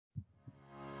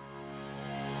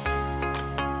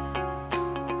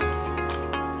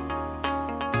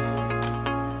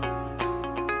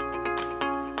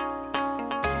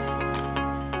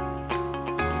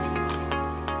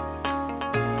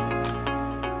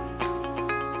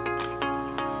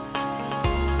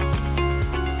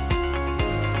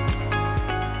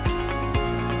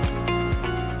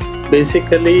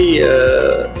Basically,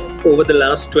 over the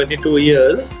last 22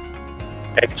 years,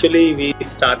 actually we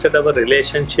started our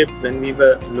relationship when we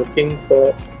were looking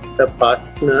for a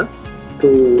partner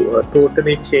to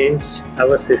totally change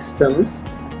our systems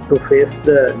to face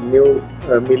the new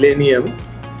millennium,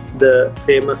 the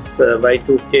famous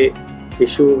Y2K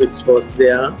issue which was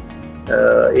there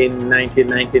in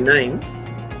 1999.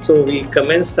 So we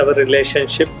commenced our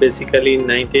relationship basically in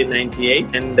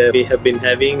 1998, and we have been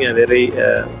having a very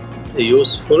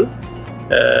useful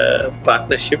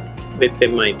partnership with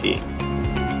MIT.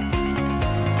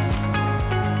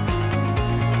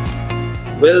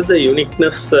 Well, the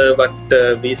uniqueness what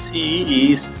we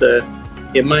see is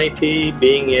MIT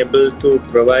being able to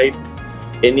provide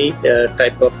any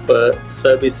type of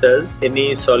services,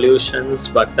 any solutions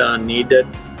what are needed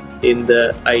in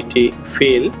the IT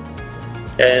field.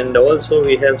 And also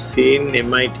we have seen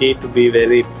MIT to be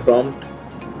very prompt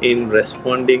in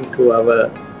responding to our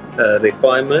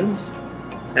requirements,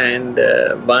 and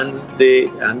once they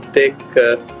undertake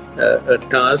a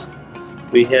task,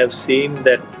 we have seen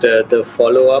that the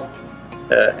follow-up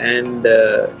and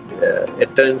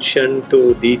attention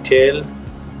to detail,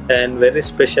 and very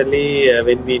especially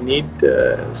when we need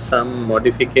some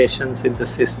modifications in the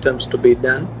systems to be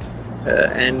done,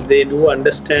 and they do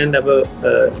understand our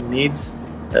needs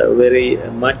very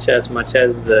much as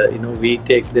we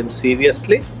take them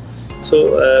seriously.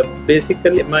 So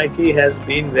basically MIT has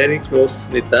been very close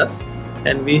with us,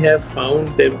 and we have found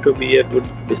them to be a good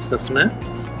businessman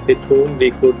with whom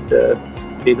we could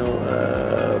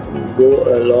go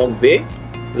a long way,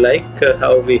 like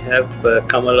how we have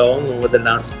come along over the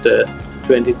last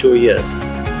 22 years.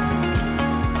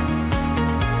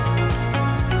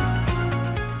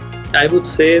 I would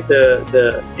say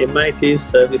the MIT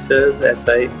services, as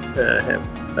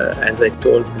I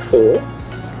told before,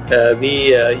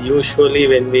 we usually,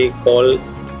 when we call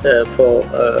for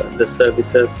the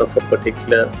services of a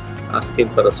particular, asking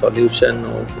for a solution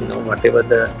or whatever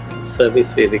the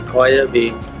service we require,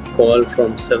 we call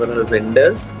from several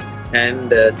vendors, and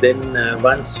then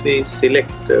once we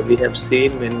select, we have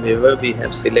seen whenever we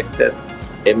have selected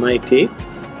MIT,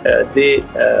 they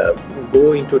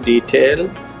go into detail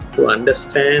to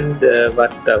understand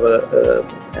what our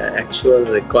actual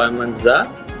requirements are,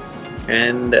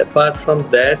 and apart from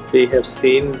that we have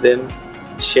seen them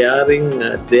sharing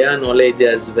their knowledge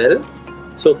as well.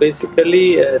 So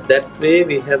basically that way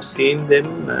we have seen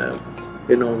them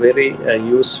very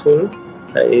useful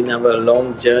in our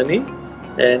long journey,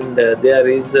 and there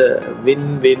is a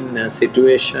win-win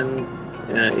situation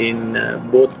in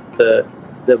both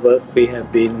the work we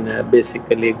have been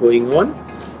basically going on,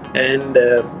 and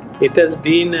it has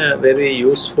been a very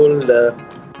useful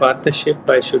partnership,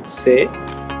 I should say.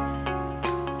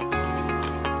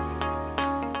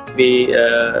 We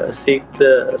seek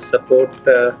the support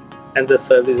and the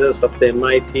services of the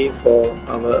MIT for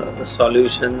our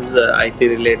solutions, IT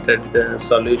related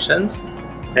solutions,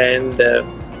 and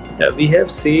we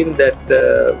have seen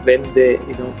that when they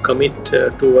commit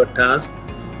to a task,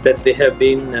 that they have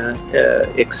been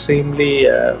extremely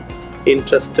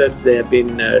interested. They have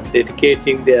been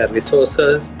dedicating their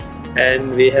resources,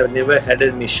 and we have never had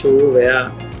an issue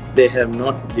where they have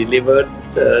not delivered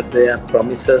their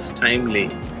promises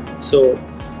timely. So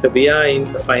we are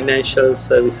in the financial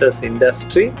services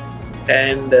industry,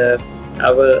 and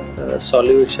our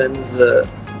solutions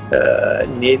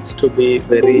needs to be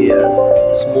very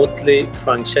smoothly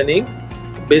functioning.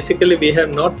 Basically, we have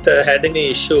not had any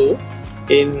issue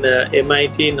in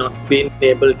MIT not being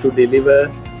able to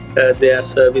deliver their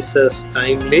services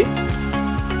timely.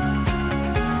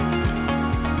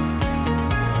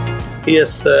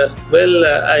 Yes, well,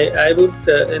 I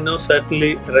would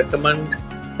certainly recommend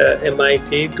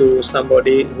MIT to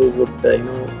somebody who would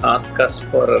ask us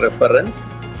for a reference,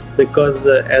 because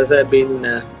as I've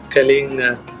been telling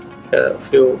a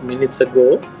few minutes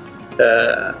ago,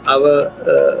 our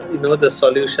the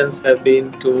solutions have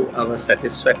been to our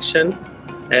satisfaction,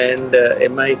 and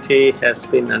MIT has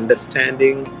been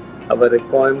understanding our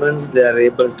requirements. They are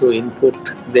able to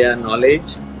input their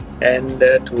knowledge, and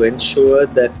to ensure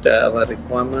that our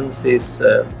requirements is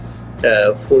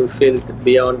fulfilled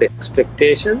beyond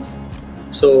expectations.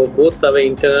 So both our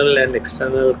internal and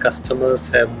external customers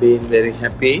have been very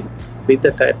happy with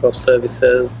the type of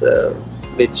services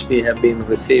which we have been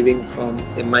receiving from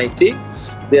MIT.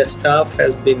 Their staff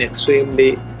has been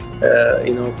extremely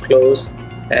close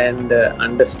and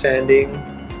understanding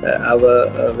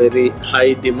our very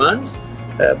high demands,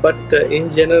 but in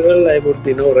general I would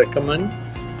recommend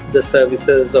the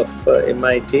services of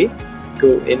MIT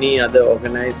to any other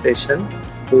organization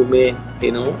who may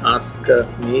ask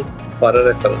me for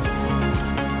a reference.